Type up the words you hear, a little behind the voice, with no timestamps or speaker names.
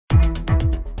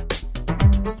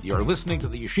You're listening to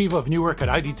the Yeshiva of Newark at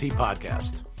IDT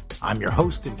podcast. I'm your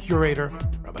host and curator,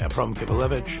 Rabbi Abram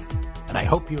Kibalevich, and I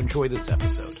hope you enjoy this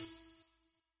episode.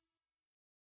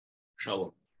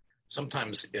 Shalom.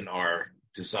 Sometimes in our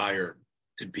desire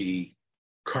to be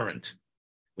current,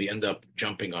 we end up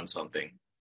jumping on something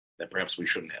that perhaps we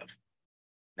shouldn't have.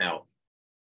 Now,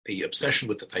 the obsession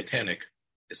with the Titanic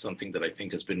is something that I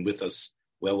think has been with us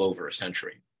well over a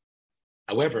century.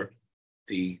 However,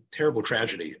 the terrible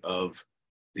tragedy of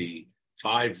the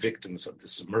 5 victims of the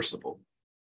submersible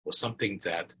was something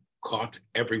that caught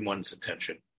everyone's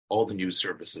attention, all the news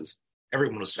services.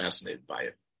 Everyone was fascinated by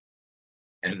it,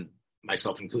 and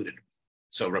myself included.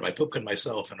 So Rabbi Pupka and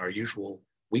myself, in our usual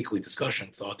weekly discussion,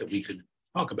 thought that we could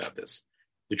talk about this,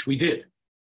 which we did.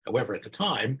 However, at the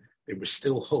time, there was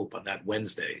still hope on that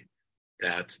Wednesday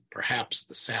that perhaps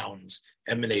the sounds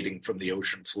emanating from the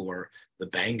ocean floor, the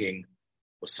banging,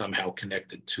 was somehow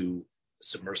connected to the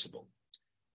submersible.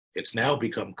 It's now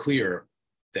become clear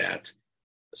that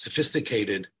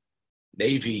sophisticated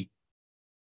Navy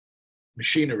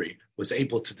machinery was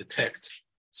able to detect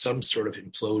some sort of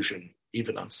implosion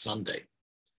even on Sunday.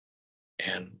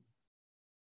 And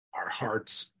our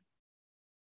hearts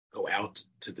go out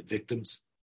to the victims.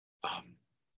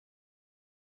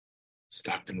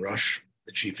 Stockton Rush,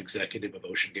 the chief executive of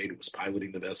OceanGate, who was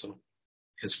piloting the vessel,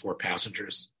 his 4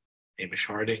 passengers, Hamish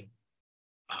Harding,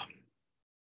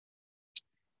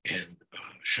 and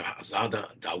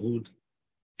Shahzada Dawood,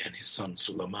 and his son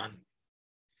Suleiman,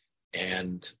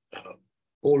 and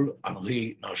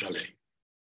Paul-Henri Nargelet,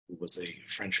 who was a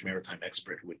French maritime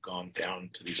expert who had gone down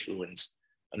to these ruins.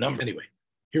 Anyway,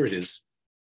 here it is,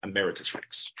 Emeritus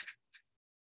Rex.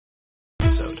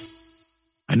 Episode.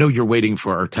 I know you're waiting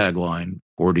for our tagline,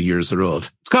 40 years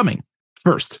of. It's coming.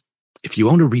 First, if you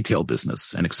own a retail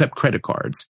business and accept credit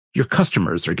cards, your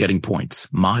customers are getting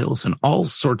points, miles, and all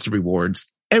sorts of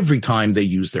rewards every time they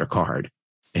use their card,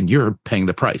 and you're paying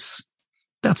the price.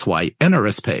 That's why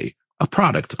NRS Pay, a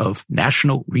product of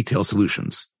National Retail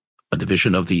Solutions, a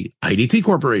division of the IDT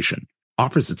Corporation,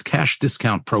 offers its cash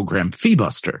discount program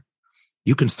FeeBuster.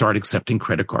 You can start accepting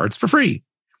credit cards for free.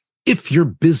 If your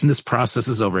business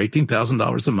processes over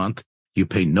 $18,000 a month, you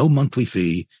pay no monthly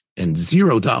fee and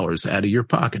 $0 out of your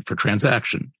pocket for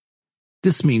transaction.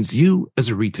 This means you, as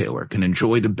a retailer, can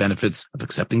enjoy the benefits of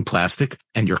accepting plastic,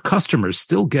 and your customers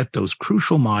still get those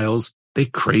crucial miles they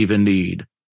crave and need.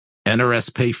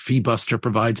 NRS Pay FeeBuster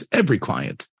provides every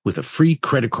client with a free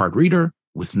credit card reader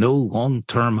with no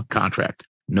long-term contract,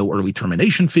 no early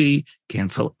termination fee,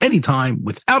 cancel anytime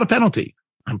without a penalty.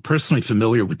 I'm personally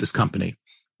familiar with this company,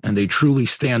 and they truly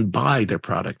stand by their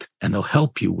product, and they'll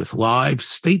help you with live,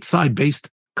 stateside-based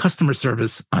customer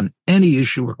service on any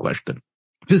issue or question.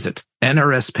 Visit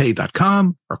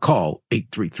nrspay.com or call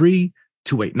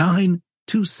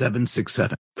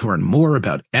 833-289-2767 to learn more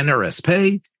about NRS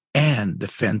Pay and the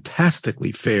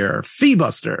fantastically fair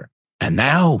FeeBuster. And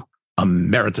now,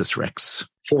 Emeritus Rex.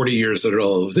 40 years in a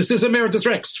row. This is Emeritus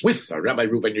Rex with Rabbi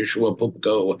Reuben Yeshua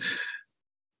Pupko.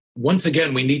 Once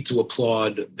again, we need to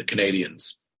applaud the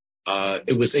Canadians.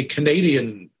 It was a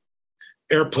Canadian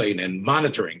airplane and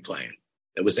monitoring plane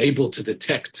that was able to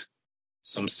detect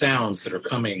some sounds that are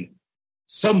coming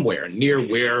somewhere near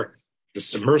where the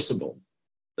submersible,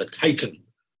 the Titan,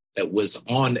 that was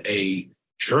on a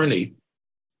journey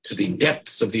to the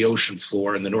depths of the ocean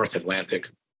floor in the North Atlantic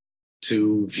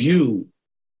to view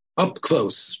up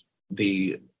close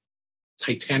the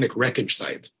Titanic wreckage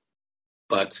site.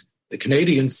 But the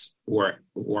Canadians who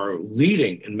are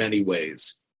leading in many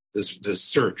ways this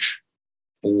search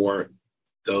for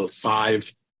the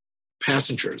 5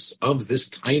 passengers of this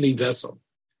tiny vessel.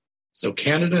 So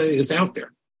Canada is out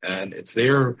there, and it's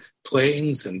their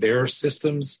planes and their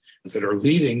systems that are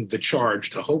leading the charge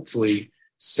to hopefully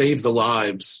save the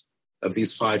lives of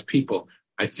these 5 people.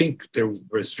 I think there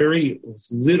was very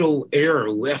little air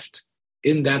left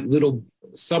in that little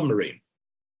submarine,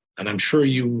 and I'm sure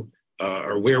you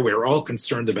are aware we're all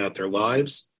concerned about their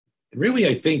lives. It really,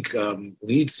 I think,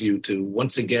 leads you to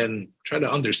once again try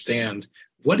to understand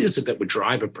what is it that would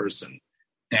drive a person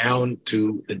down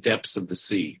to the depths of the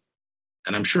sea?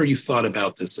 And I'm sure you've thought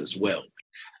about this as well.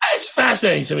 It's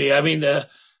fascinating to me. I mean, the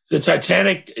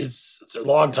Titanic it's a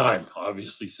long time,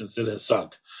 obviously, since it has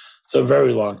sunk. It's a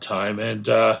very long time. And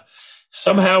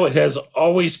somehow it has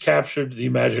always captured the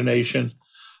imagination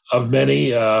of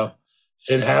many. It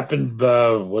happened,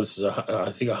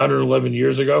 I think 111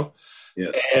 years ago.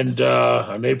 Yes. And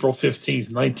on April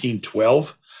 15th,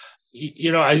 1912.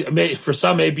 You know, for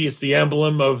some, maybe it's the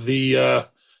emblem of the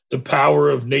power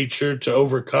of nature to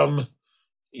overcome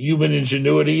human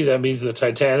ingenuity. That means the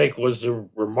Titanic was a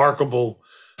remarkable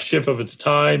ship of its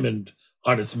time and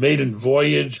on its maiden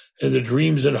voyage and the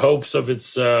dreams and hopes of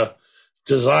its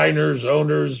designers,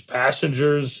 owners,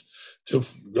 passengers to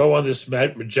go on this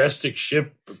majestic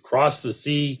ship across the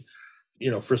sea,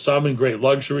 for some in great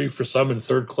luxury, for some in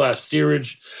third-class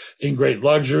steerage in great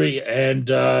luxury, and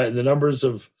the numbers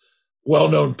of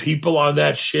well-known people on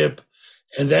that ship,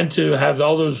 and then to have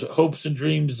all those hopes and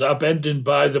dreams upended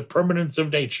by the permanence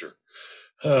of nature,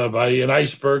 by an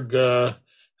iceberg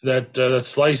that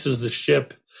slices the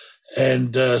ship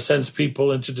and sends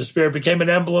people into despair. It became an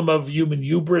emblem of human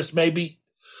hubris, maybe,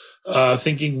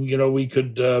 thinking, we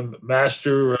could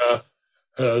master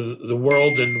the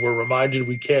world, and we're reminded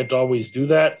we can't always do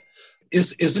that.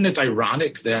 Isn't it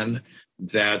ironic, then,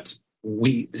 that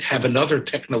we have another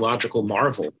technological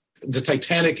marvel? The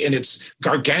Titanic, in its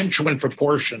gargantuan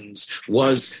proportions,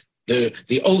 was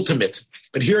the ultimate.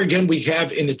 But here again, we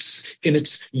have in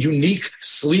its unique,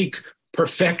 sleek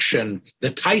perfection, the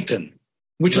Titan,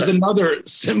 which is another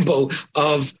symbol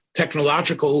of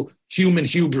technological human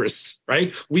hubris,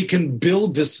 right? We can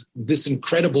build this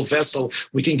incredible vessel.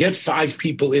 We can get 5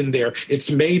 people in there.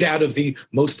 It's made out of the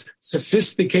most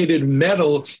sophisticated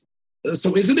metal.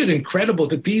 So isn't it incredible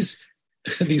that these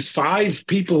 5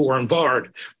 people who are on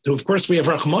board, so of course we have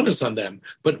Rahmanis on them,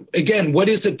 but again, what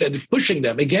is it that is pushing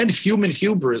them? Again, human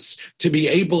hubris to be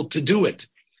able to do it.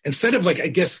 Instead of,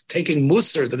 taking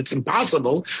Musar, that it's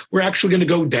impossible, we're actually going to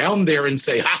go down there and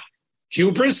say,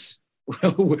 hubris?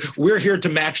 We're here to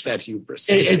match that hubris.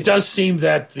 It does seem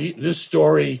that this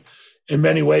story, in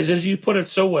many ways, as you put it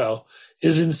so well,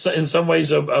 is in some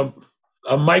ways a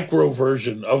micro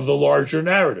version of the larger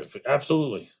narrative.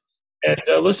 Absolutely. And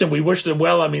listen, we wish them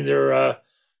well. I mean, there are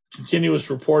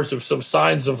continuous reports of some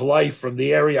signs of life from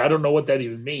the area. I don't know what that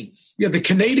even means. Yeah, the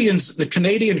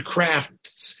Canadian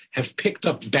crafts have picked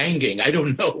up banging. I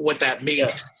don't know what that means.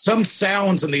 Yeah. Some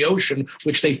sounds in the ocean,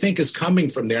 which they think is coming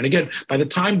from there. And again, by the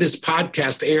time this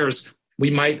podcast airs,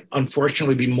 we might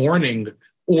unfortunately be mourning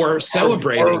or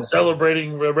celebrating. Or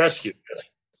celebrating rescue.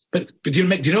 But do you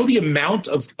know the amount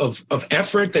of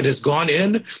effort that has gone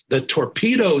in? The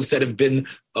torpedoes that have been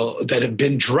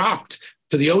dropped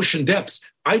to the ocean depths.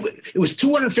 It was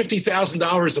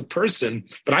 $250,000 a person,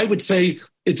 but I would say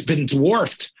it's been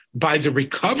dwarfed by the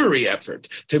recovery effort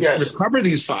to recover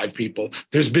these 5 people.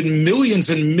 There's been millions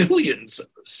and millions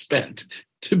spent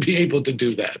to be able to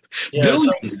do that. Yeah,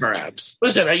 billions, perhaps.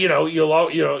 Listen,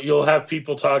 you'll have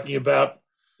people talking about,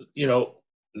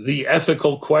 the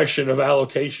ethical question of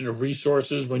allocation of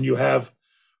resources when you have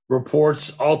reports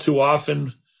all too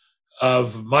often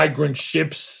of migrant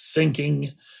ships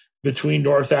sinking between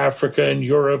North Africa and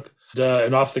Europe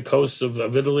and off the coasts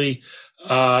of Italy,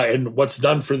 and what's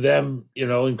done for them,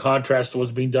 in contrast to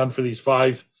what's being done for these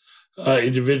 5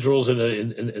 individuals in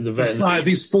the vessel.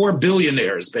 These 4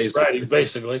 billionaires, basically. Right,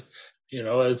 basically.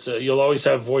 It's you'll always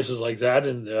have voices like that,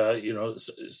 and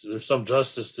there's some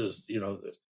justice to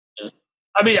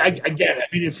I mean,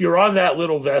 if you're on that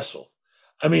little vessel,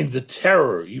 the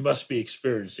terror you must be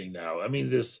experiencing now.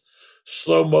 This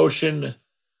slow motion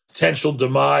potential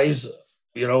demise,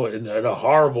 in a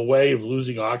horrible way of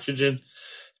losing oxygen.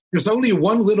 There's only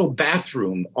one little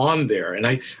bathroom on there.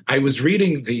 And I was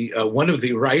reading one of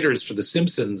the writers for The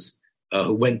Simpsons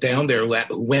who went down there,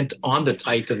 who went on the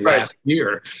Titan last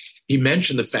year. He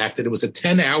mentioned the fact that it was a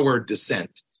 10-hour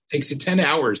descent. It takes you 10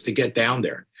 hours to get down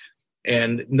there.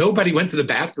 And nobody went to the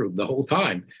bathroom the whole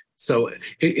time. So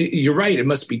you're right. It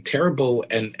must be terrible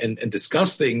and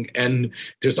disgusting. And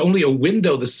there's only a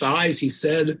window the size, he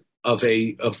said, of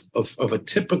a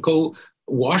typical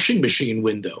washing machine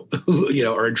window,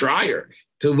 or a dryer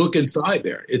to look inside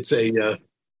there. It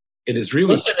is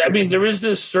really. Listen, there is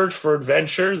this search for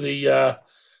adventure, the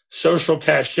social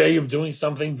cachet of doing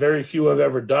something very few have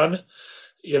ever done.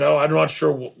 I'm not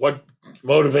sure what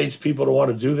motivates people to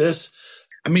want to do this.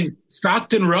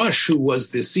 Stockton Rush, who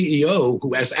was the CEO,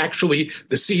 who is actually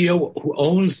the CEO who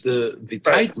owns the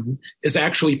Titan, is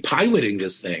actually piloting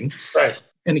this thing. Right.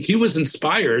 And he was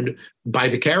inspired by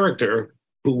the character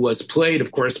who was played,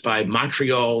 of course, by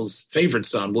Montreal's favorite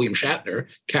son, William Shatner,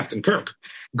 Captain Kirk,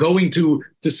 going to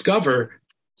discover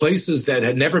places that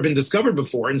had never been discovered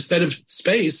before. Instead of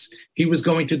space, he was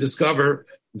going to discover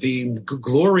the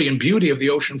glory and beauty of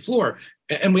the ocean floor.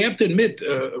 And we have to admit,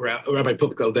 Rabbi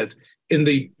Pupko, that in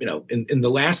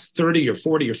the last 30 or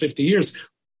 40 or 50 years,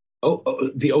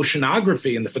 the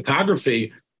oceanography and the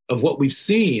photography of what we've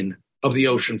seen of the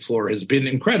ocean floor has been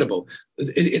incredible.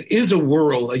 It is a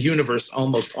world, a universe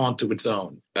almost onto its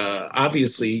own.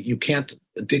 Obviously, you can't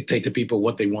dictate to people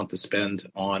what they want to spend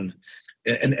on.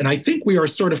 And I think we are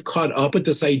sort of caught up with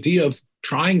this idea of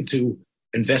trying to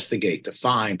investigate, to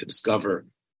find, to discover.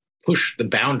 push the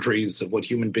boundaries of what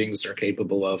human beings are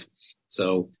capable of.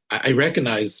 So I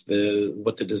recognize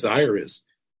what the desire is.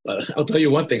 I'll tell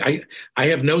you one thing. I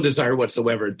have no desire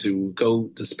whatsoever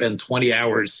to spend 20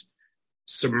 hours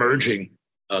submerging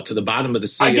to the bottom of the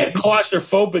sea. I get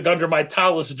claustrophobic under my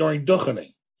talus during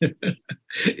duchening.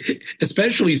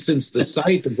 Especially since the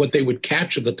sight of what they would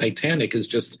catch of the Titanic is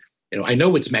just, I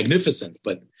know it's magnificent,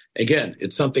 but again,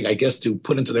 it's something I guess to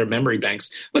put into their memory banks.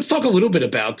 Let's talk a little bit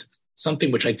about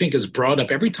something which I think is brought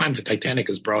up every time the Titanic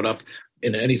is brought up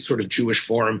in any sort of Jewish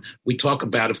forum. We talk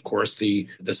about, of course, the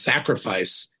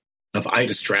sacrifice of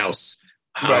Ida Straus.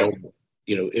 How, right.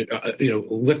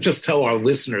 Let's just tell our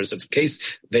listeners, in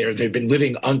case they've been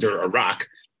living under a rock,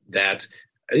 that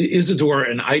Isidore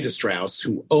and Ida Straus,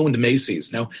 who owned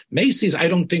Macy's. Now, Macy's, I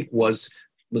don't think was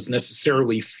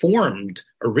necessarily formed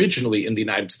originally in the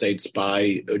United States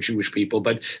by Jewish people,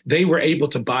 but they were able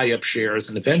to buy up shares.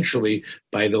 And eventually,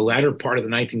 by the latter part of the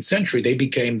 19th century, they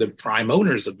became the prime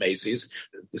owners of Macy's.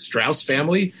 The Straus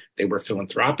family, they were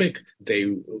philanthropic.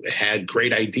 They had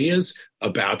great ideas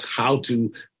about how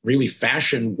to really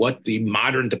fashion what the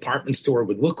modern department store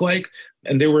would look like.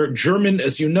 And they were German,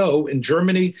 as you know, in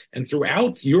Germany and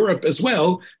throughout Europe as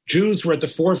well. Jews were at the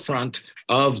forefront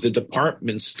of the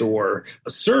department store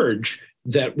surge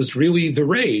that was really the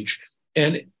rage.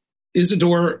 And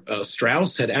Isidore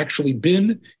Straus had actually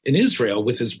been in Israel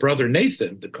with his brother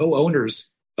Nathan, the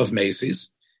co-owners of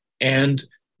Macy's. And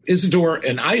Isidore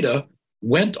and Ida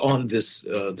went on this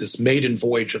maiden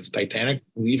voyage of the Titanic,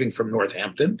 leaving from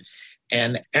Northampton.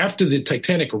 And after the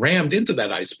Titanic rammed into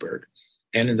that iceberg,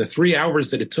 and in the 3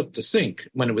 hours that it took to sink,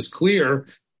 when it was clear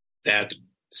that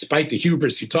despite the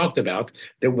hubris you talked about,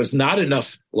 there was not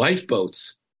enough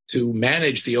lifeboats to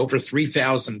manage the over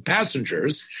 3,000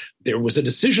 passengers, there was a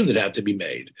decision that had to be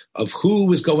made of who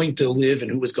was going to live and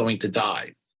who was going to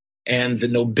die. And the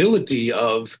nobility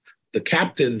of the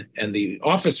captain and the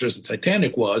officers of the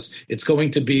Titanic was, it's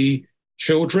going to be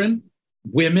children,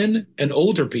 women, and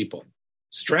older people.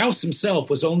 Straus himself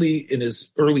was only in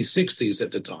his early 60s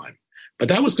at the time, but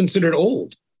that was considered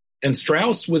old. And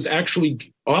Straus was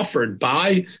actually offered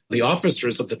by the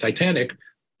officers of the Titanic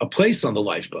a place on the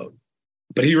lifeboat,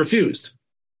 but he refused.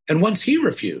 And once he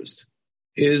refused,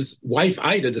 his wife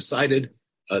Ida decided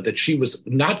that she was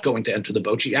not going to enter the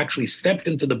boat. She actually stepped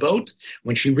into the boat.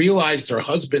 When she realized her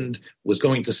husband was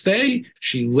going to stay,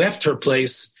 she left her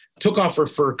place, took off her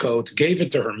fur coat, gave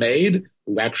it to her maid,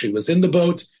 who actually was in the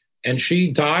boat, and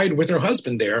she died with her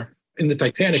husband there in the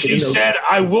Titanic. She said,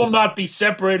 "I will not be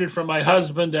separated from my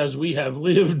husband as we have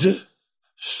lived.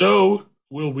 So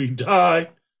will we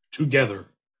die together,"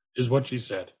 is what she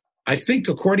said. I think,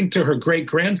 according to her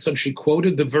great-grandson, she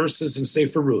quoted the verses in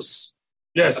Sefer Rus.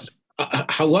 Yes.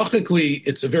 Halachically,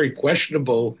 it's a very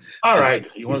questionable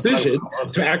decision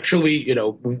to actually,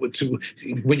 to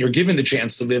when you're given the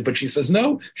chance to live. But she says,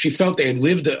 no, she felt they had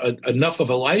lived enough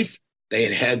of a life.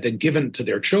 They had given to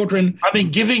their children. I mean,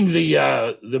 giving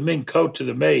the mink coat to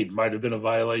the maid might have been a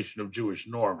violation of Jewish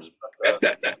norms.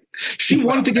 She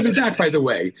wanted to give it back, by the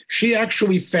way. She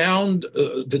actually found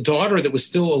the daughter that was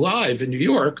still alive in New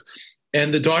York,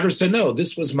 and the daughter said, no,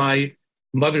 this was my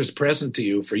mother's present to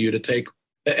you for you to take.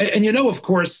 And of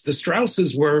course, the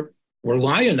Strauses were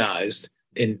lionized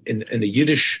in the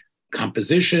Yiddish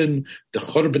composition, the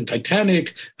Chorben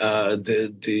Titanic,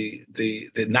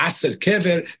 the Nasser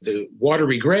Kever, the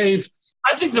watery grave.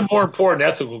 I think the more important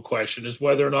ethical question is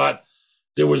whether or not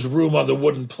there was room on the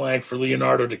wooden plank for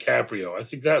Leonardo DiCaprio. I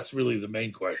think that's really the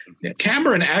main question. Yeah.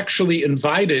 Cameron actually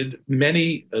invited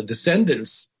many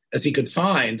descendants, as he could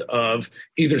find, of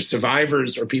either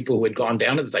survivors or people who had gone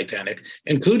down to the Titanic,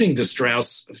 including the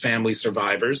Straus family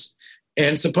survivors.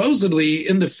 And supposedly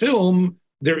in the film,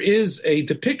 there is a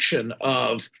depiction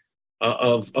of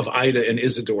Ida and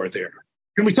Isidore there.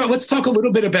 Can we talk? Let's talk a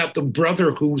little bit about the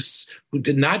brother who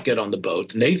did not get on the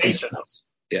boat, Nathan Straus.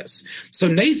 Yes. So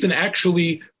Nathan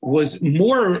actually was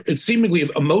more seemingly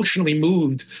emotionally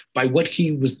moved by what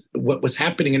was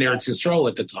happening in Eretz Yisrael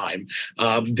at the time,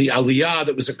 the Aliyah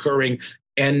that was occurring.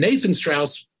 And Nathan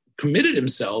Straus committed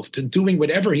himself to doing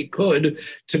whatever he could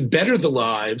to better the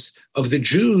lives of the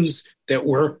Jews that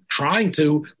were trying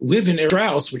to live in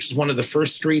Straus, which is one of the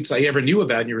first streets I ever knew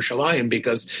about in Yerushalayim,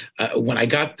 because when I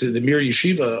got to the Mir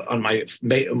Yeshiva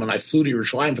when I flew to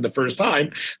Yerushalayim for the first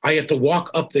time, I had to walk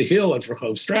up the hill at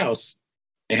Rehov Strauss.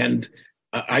 And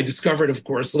I discovered, of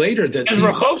course, later that... Is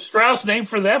Rehov Strauss named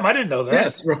for them? I didn't know that.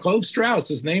 Yes, Rehov Strauss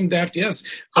is named after, yes.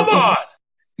 Come on!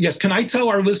 Yes, can I tell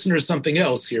our listeners something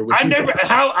else here?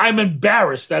 I'm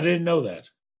embarrassed. I didn't know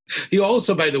that. He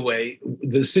also, by the way,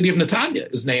 the city of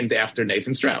Netanya is named after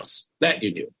Nathan Straus. That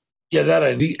you knew. Yeah, that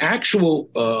I the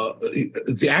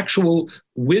actual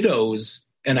widows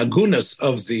and agunas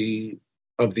of the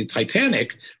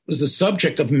Titanic was the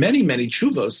subject of many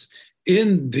tshuvos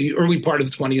in the early part of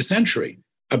the 20th century,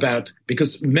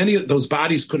 because many of those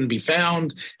bodies couldn't be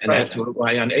found, and had to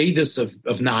rely on aidus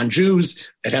of non-Jews.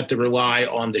 It had to rely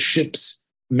on the ship's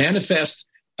manifest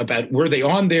about were they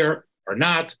on there or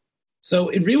not. So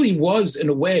it really was, in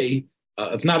a way,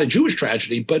 if not a Jewish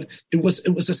tragedy, but it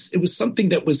was something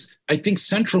that was, I think,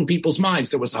 central in people's minds.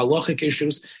 There was halachic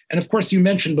issues, and of course, you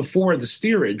mentioned before the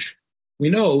steerage. We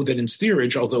know that in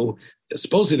steerage, although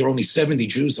supposedly there were only 70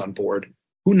 Jews on board,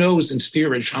 who knows in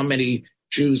steerage how many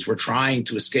Jews were trying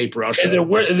to escape Russia? And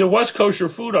there was kosher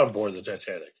food on board the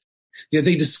Titanic. Yeah,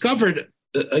 they discovered,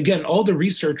 again, all the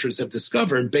researchers have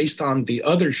discovered, based on the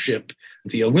other ship,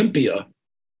 the Olympia,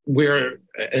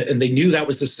 and they knew that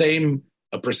was the same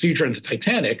procedure in the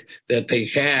Titanic, that they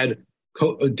had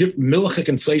milichic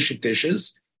and fleischic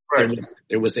dishes. Right.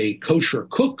 There was a kosher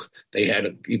cook.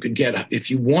 You could get, if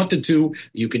you wanted to,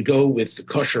 you could go with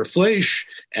kosher fleisch.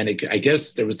 And I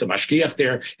guess there was the mashgiach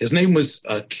there. His name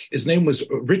was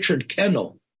Richard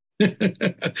Kennel.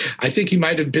 I think he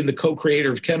might have been the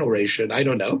co-creator of Kennel Ration. I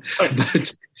don't know,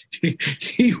 but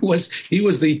he was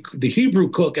the Hebrew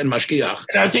cook and mashgiach.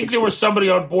 And I think there was somebody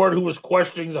on board who was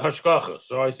questioning the hashgacha.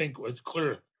 So I think it's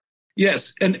clear.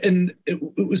 Yes, and it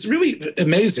was really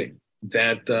amazing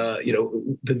that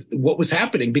what was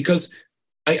happening, because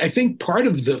I think part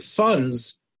of the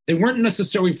funds, they weren't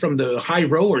necessarily from the high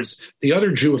rollers. The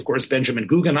other Jew, of course, Benjamin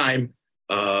Guggenheim,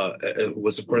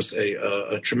 was, of course,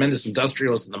 a tremendous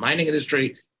industrialist in the mining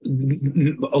industry.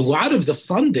 A lot of the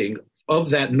funding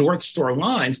of that North Star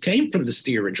lines came from the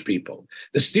steerage people.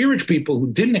 The steerage people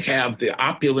who didn't have the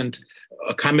opulent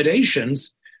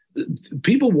accommodations,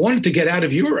 people wanted to get out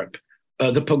of Europe.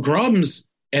 The pogroms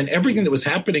and everything that was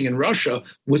happening in Russia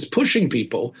was pushing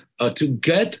people to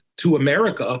get to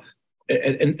America,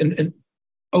 and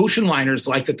ocean liners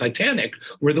like the Titanic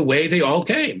were the way they all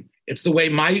came. It's the way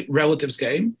my relatives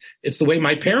came. It's the way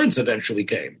my parents eventually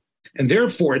came. And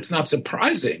therefore, it's not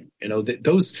surprising, that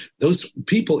those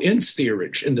people in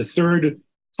steerage, in the third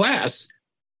class,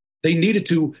 they needed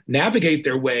to navigate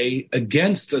their way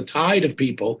against the tide of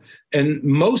people, and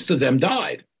most of them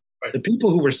died. Right. The people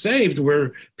who were saved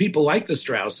were people like the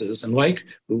Strausses and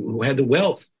who had the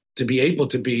wealth to be able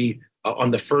to be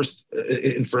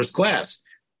in first class.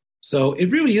 So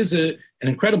it really is an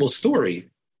incredible story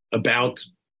about,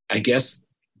 I guess,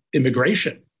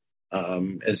 immigration,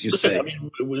 as you say. I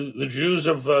mean, the Jews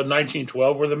of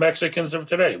 1912 were the Mexicans of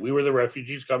today. We were the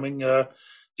refugees coming, the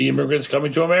immigrants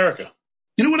coming to America.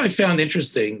 You know what I found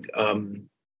interesting?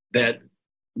 That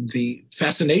the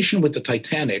fascination with the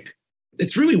Titanic,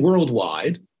 it's really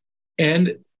worldwide.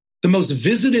 And the most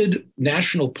visited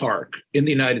national park in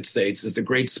the United States is the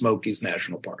Great Smokies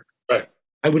National Park. Right.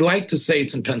 I would like to say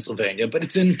it's in Pennsylvania, but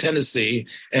it's in Tennessee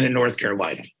and in North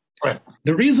Carolina. Right.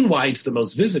 The reason why it's the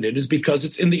most visited is because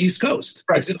it's in the East Coast.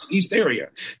 Right. It's in the East area.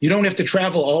 You don't have to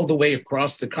travel all the way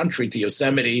across the country to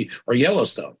Yosemite or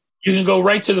Yellowstone. You can go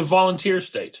right to the volunteer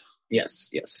state.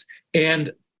 Yes.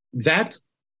 And that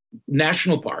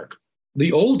national park,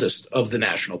 the oldest of the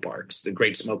national parks, the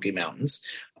Great Smoky Mountains,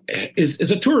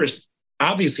 is a tourist,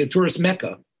 obviously a tourist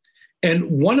mecca. And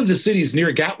one of the cities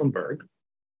near Gatlinburg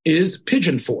is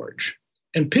Pigeon Forge.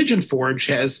 And Pigeon Forge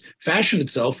has fashioned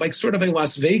itself like sort of a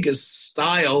Las Vegas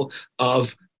style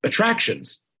of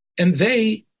attractions. And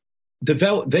they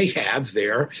have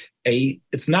there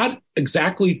it's not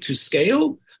exactly to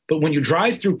scale, but when you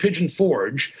drive through Pigeon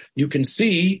Forge, you can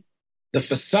see the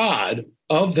facade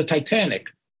of the Titanic.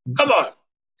 Come on.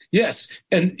 Yes.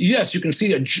 And yes, you can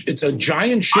see it's a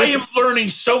giant ship. I am learning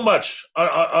so much on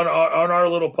our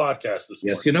little podcast this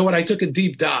morning. Yes. You know what? I took a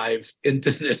deep dive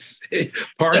into this,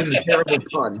 pardon the terrible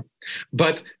pun,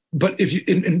 but if you,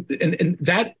 in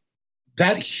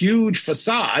that huge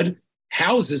facade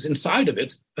houses inside of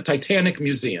it a Titanic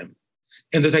museum.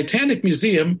 And the Titanic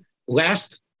Museum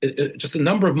just a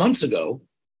number of months ago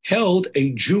held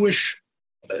a Jewish,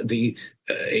 the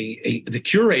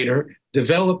curator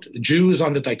developed Jews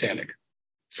on the Titanic.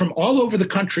 From all over the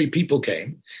country, people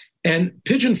came. And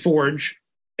Pigeon Forge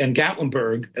and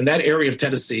Gatlinburg and that area of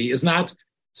Tennessee is not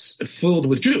filled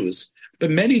with Jews.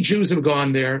 But many Jews have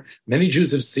gone there. Many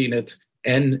Jews have seen it.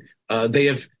 And they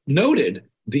have noted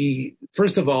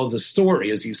first of all, the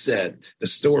story, as you said, the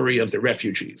story of the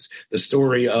refugees, the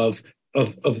story of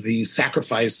the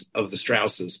sacrifice of the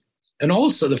Strausses, and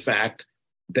also the fact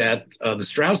that the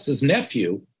Strausses'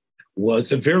 nephew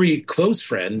was a very close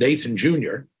friend, Nathan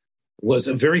Jr., was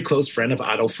a very close friend of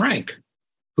Otto Frank,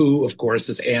 who, of course,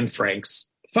 is Anne Frank's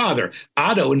father.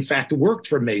 Otto, in fact, worked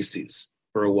for Macy's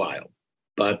for a while.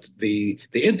 But the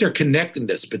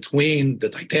interconnectedness between the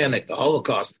Titanic, the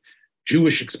Holocaust,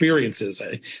 Jewish experiences,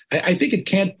 I think it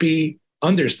can't be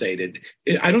understated.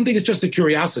 I don't think it's just a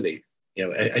curiosity.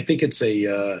 I think it's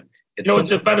a...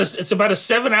 it's about a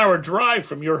 7-hour drive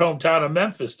from your hometown of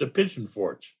Memphis to Pigeon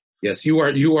Forge. Yes, you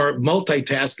are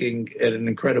multitasking at an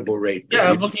incredible rate.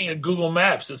 Yeah, I'm looking at Google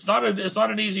Maps. It's not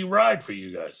an easy ride for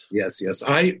you guys. Yes.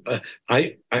 I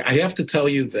have to tell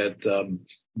you that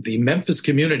the Memphis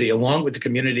community, along with the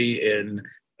community in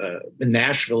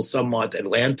Nashville, somewhat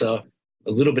Atlanta,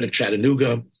 a little bit of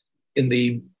Chattanooga, in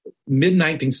the mid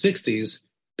 1960s,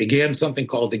 began something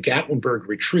called the Gatlinburg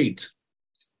Retreat,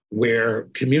 where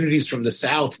communities from the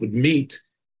South would meet.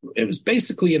 It was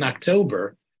basically in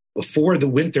October, before the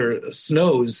winter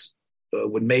snows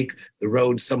would make the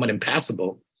road somewhat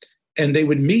impassable. And they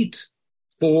would meet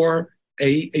for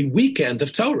a weekend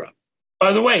of Torah.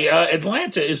 By the way,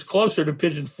 Atlanta is closer to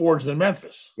Pigeon Forge than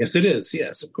Memphis. Yes, it is.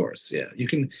 Yes, of course. Yeah, you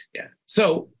can. Yeah.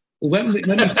 So let me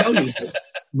tell you,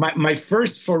 my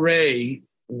first foray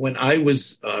when I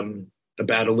was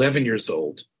about 11 years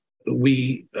old,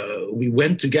 we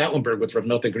went to Gatlinburg with Rav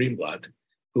Nota Greenblatt,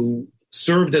 who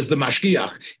served as the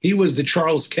mashgiach. He was the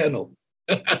Charles Kennel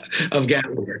of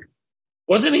Gatlinburg.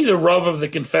 Wasn't he the Rav of the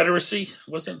Confederacy?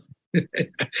 Wasn't?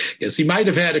 Yes, he might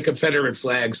have had a Confederate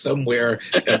flag somewhere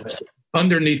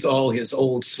underneath all his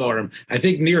old svarim. I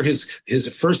think near his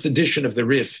first edition of the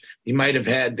Rif, he might have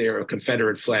had there a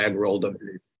Confederate flag rolled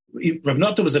underneath. Rav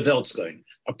Nota was a Weltzkein,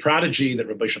 a prodigy that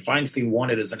Rabbi Feinstein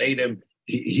wanted as an adim.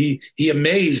 He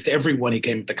amazed everyone he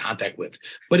came into contact with.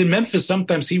 But in Memphis,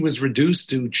 sometimes he was reduced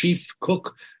to chief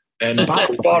cook and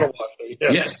bottle washer.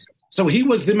 Yeah. Yes. So he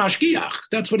was the mashgiach.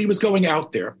 That's what he was going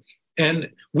out there.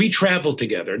 And we traveled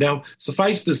together. Now,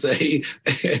 suffice to say,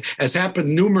 as happened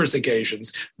numerous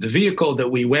occasions, the vehicle that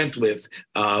we went with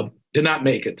did not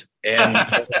make it.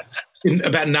 And in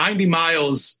about 90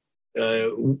 miles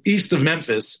east of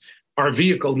Memphis, our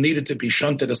vehicle needed to be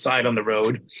shunted aside on the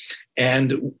road.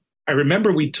 And I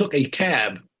remember we took a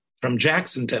cab from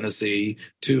Jackson, Tennessee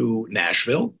to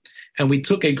Nashville, and we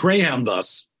took a Greyhound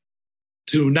bus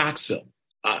to Knoxville.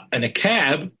 And a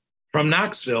cab from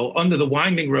Knoxville under the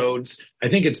winding roads, I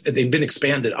think they've been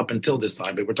expanded up until this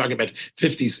time, but we're talking about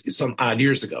 50 some odd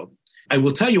years ago. I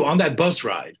will tell you, on that bus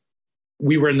ride,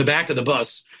 we were in the back of the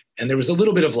bus, and there was a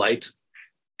little bit of light,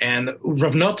 and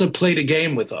Rav Nota played a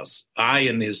game with us, I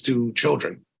and his two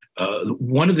children.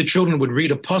 One of the children would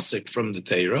read a pasuk from the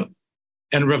Torah,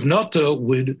 and Rav Nota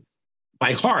would,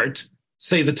 by heart,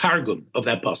 say the Targum of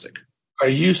that pasuk. Are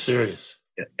you serious?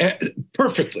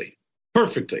 Perfectly,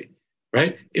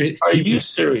 right? Are you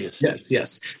serious?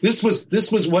 Yes. This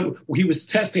was what he was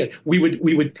testing. We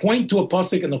would point to a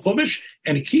pasuk in the Chumash,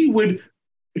 and he would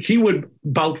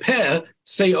balpeh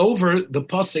say over the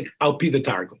pasuk al pi the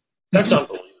Targum. That's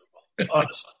unbelievable,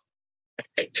 honestly.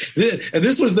 And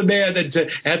this was the man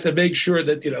that had to make sure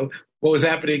that, what was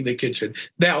happening in the kitchen.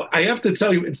 Now, I have to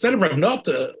tell you, instead of Rav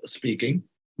Nota speaking,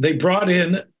 they brought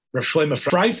in Rav Shlomo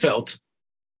Freifeld,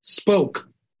 spoke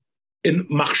in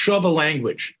machshava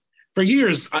language. For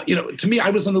years, to me,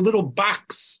 I was in a little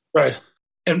box. Right.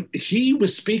 And he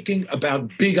was speaking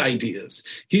about big ideas.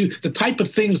 The type of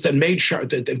things that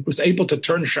that was able to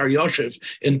turn Shar Yoshev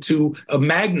into a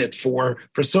magnet for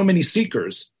so many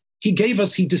seekers. He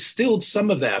distilled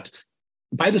some of that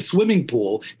by the swimming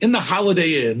pool in the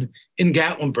Holiday Inn in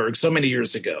Gatlinburg so many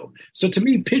years ago. So to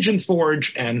me, Pigeon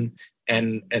Forge and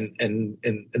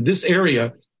this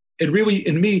area, it really,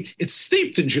 in me, it's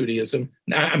steeped in Judaism.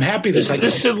 I'm happy that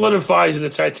this solidifies the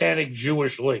Titanic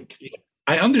Jewish link.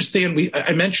 I understand.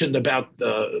 I mentioned about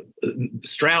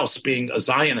Strauss being a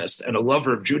Zionist and a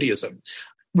lover of Judaism,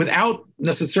 without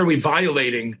necessarily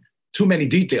violating too many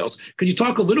details. Could you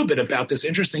talk a little bit about this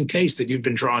interesting case that you've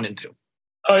been drawn into?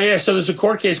 Oh, yeah. So there's a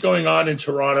court case going on in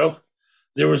Toronto.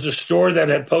 There was a store that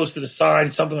had posted a sign,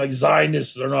 something like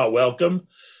Zionists are not welcome.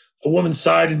 A woman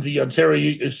sued at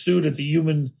the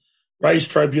Human Rights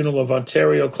Tribunal of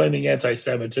Ontario, claiming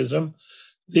anti-Semitism.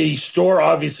 The store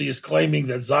obviously is claiming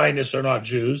that Zionists are not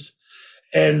Jews.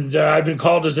 And I've been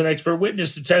called as an expert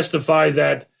witness to testify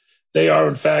that they are,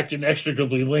 in fact,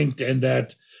 inextricably linked, and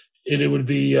that it would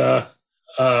be a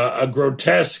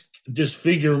grotesque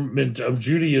disfigurement of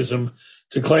Judaism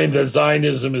to claim that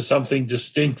Zionism is something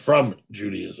distinct from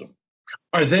Judaism.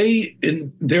 Are they,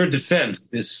 in their defense,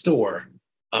 this store,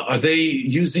 are they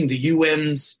using the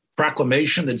UN's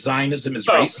proclamation that Zionism is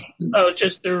racist? No, it's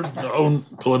just their own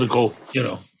political,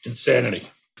 insanity.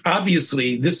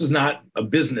 Obviously, this is not a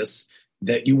business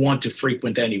that you want to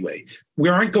frequent anyway. We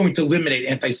aren't going to eliminate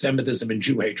anti-Semitism and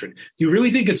Jew hatred. Do you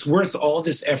really think it's worth all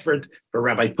this effort for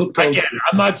Rabbi Pupko? Again,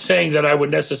 I'm not saying that I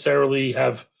would necessarily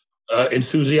have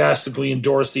enthusiastically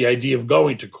endorsed the idea of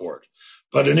going to court,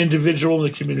 but an individual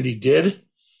in the community did.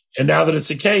 And now that it's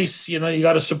the case, you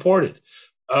got to support it.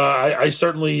 I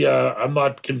certainly, I'm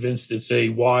not convinced it's a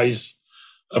wise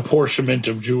apportionment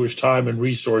of Jewish time and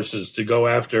resources to go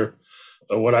after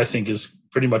what I think is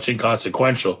pretty much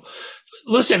inconsequential.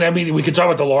 Listen, I mean, we could talk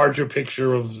about the larger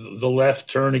picture of the left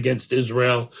turn against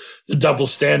Israel, the double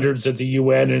standards at the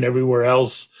UN and everywhere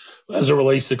else as it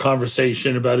relates to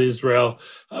conversation about Israel,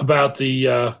 about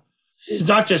the,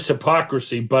 not just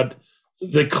hypocrisy, but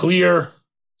the clear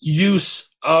use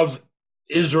of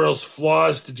Israel's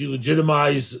flaws to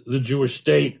delegitimize the Jewish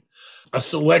state, a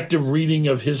selective reading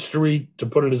of history, to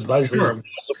put it as nicely as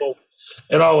possible,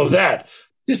 and all of that.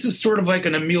 This is sort of like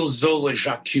an Emile Zola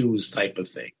Jacques type of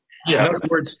thing. Yeah. In other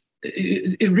words,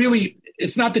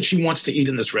 it's not that she wants to eat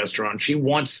in this restaurant. She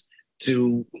wants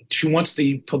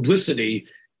the publicity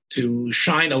to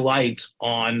shine a light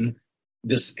on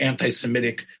this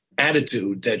anti-Semitic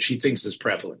attitude that she thinks is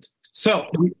prevalent. So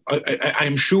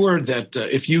I'm sure that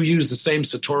if you use the same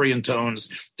Satorian tones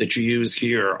that you use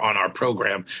here on our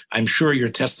program, I'm sure your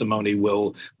testimony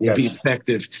will be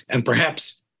effective and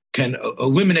perhaps can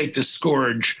eliminate the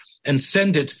scourge and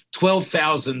send it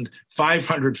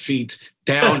 12,500 feet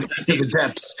down into the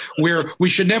depths where we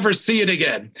should never see it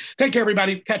again. Take care,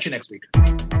 everybody. Catch you next week.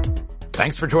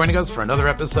 Thanks for joining us for another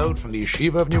episode from the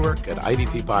Yeshiva of Newark at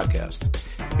IDT Podcast.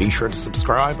 Be sure to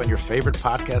subscribe on your favorite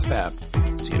podcast app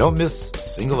so you don't miss a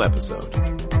single episode.